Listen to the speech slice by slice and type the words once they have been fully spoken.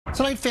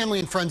Tonight, family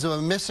and friends of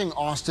a missing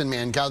Austin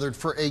man gathered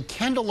for a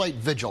candlelight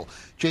vigil.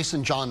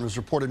 Jason John was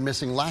reported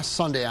missing last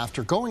Sunday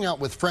after going out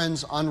with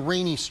friends on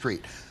Rainey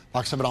Street.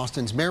 Fox 7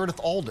 Austin's Meredith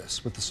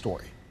Aldis with the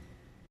story.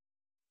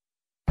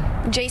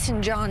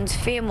 Jason John's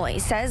family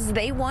says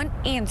they want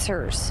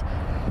answers.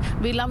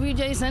 We love you,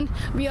 Jason.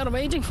 We are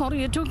waiting for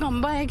you to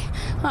come back.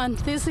 And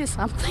this is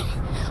something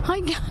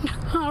I can't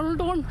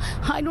hold on.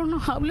 I don't know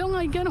how long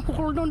I can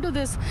hold on to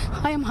this.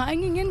 I am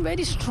hanging in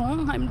very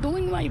strong. I'm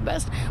doing my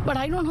best, but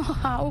I don't know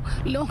how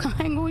long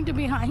I'm going to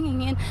be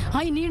hanging in.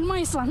 I need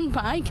my son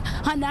back,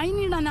 and I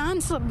need an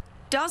answer.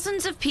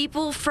 Dozens of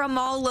people from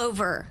all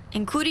over,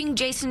 including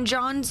Jason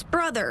John's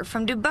brother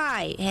from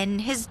Dubai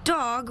and his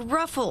dog,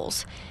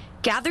 Ruffles,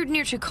 gathered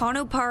near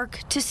Chicano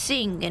Park to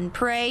sing and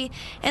pray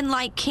and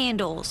light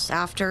candles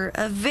after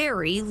a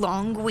very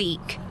long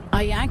week.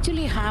 I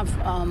actually have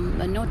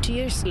no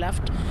tears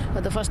left.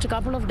 The first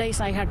couple of days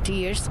I had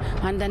tears,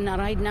 and then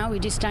right now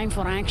it is time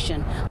for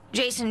action.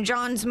 Jason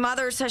John's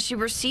mother says she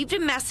received a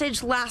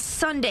message last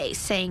Sunday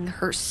saying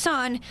her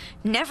son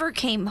never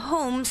came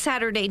home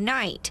Saturday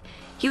night.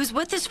 He was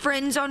with his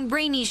friends on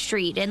Rainey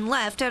Street and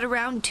left at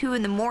around 2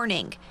 in the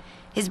morning.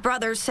 His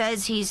brother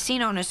says he's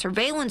seen on a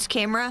surveillance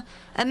camera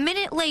a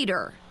minute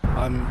later.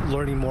 I'm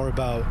learning more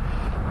about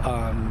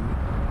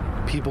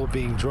people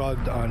being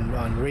drugged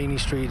on Rainey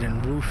Street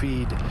and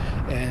roofied,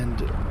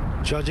 and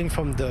judging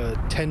from the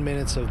 10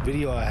 minutes of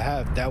video I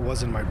have, that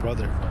wasn't my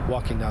brother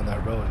walking down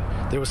that road.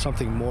 There was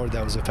something more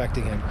that was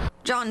affecting him.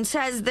 John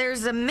says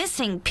there's a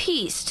missing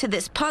piece to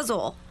this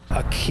puzzle.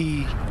 A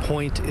key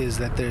point is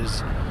that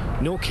there's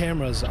no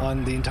cameras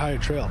on the entire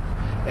trail.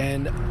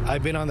 And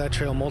I've been on that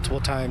trail multiple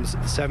times,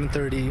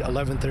 7:30,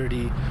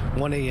 11:30,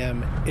 1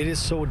 a.m. It is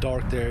so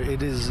dark there.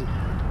 It is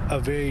a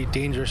very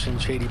dangerous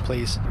and shady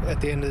place. At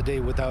the end of the day,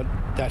 without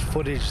that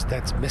footage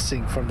that's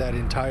missing from that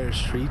entire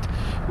street,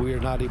 we are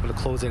not able to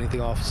close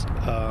anything off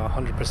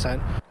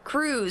 100%.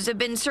 Crews have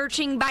been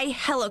searching by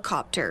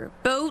helicopter,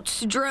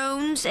 boats,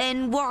 drones,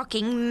 and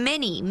walking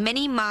many,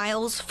 many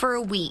miles for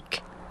a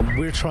week.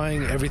 We're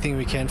trying everything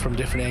we can from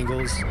different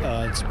angles,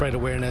 spread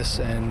awareness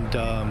and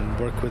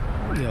work with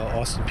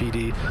Austin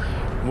PD.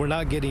 We're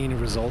not getting any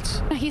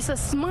results. He's a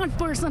smart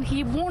person.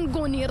 He won't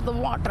go near the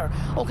water.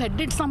 Okay,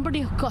 did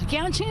somebody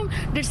catch him?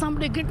 Did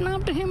somebody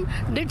kidnap him?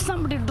 Did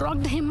somebody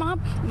drug him up?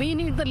 We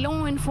need the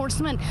law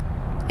enforcement.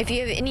 If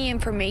you have any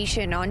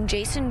information on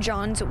Jason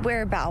John's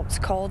whereabouts,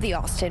 call the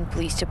Austin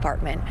Police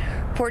Department.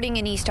 Reporting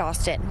in East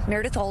Austin,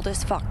 Meredith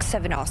Aldis, Fox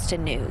 7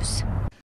 Austin News.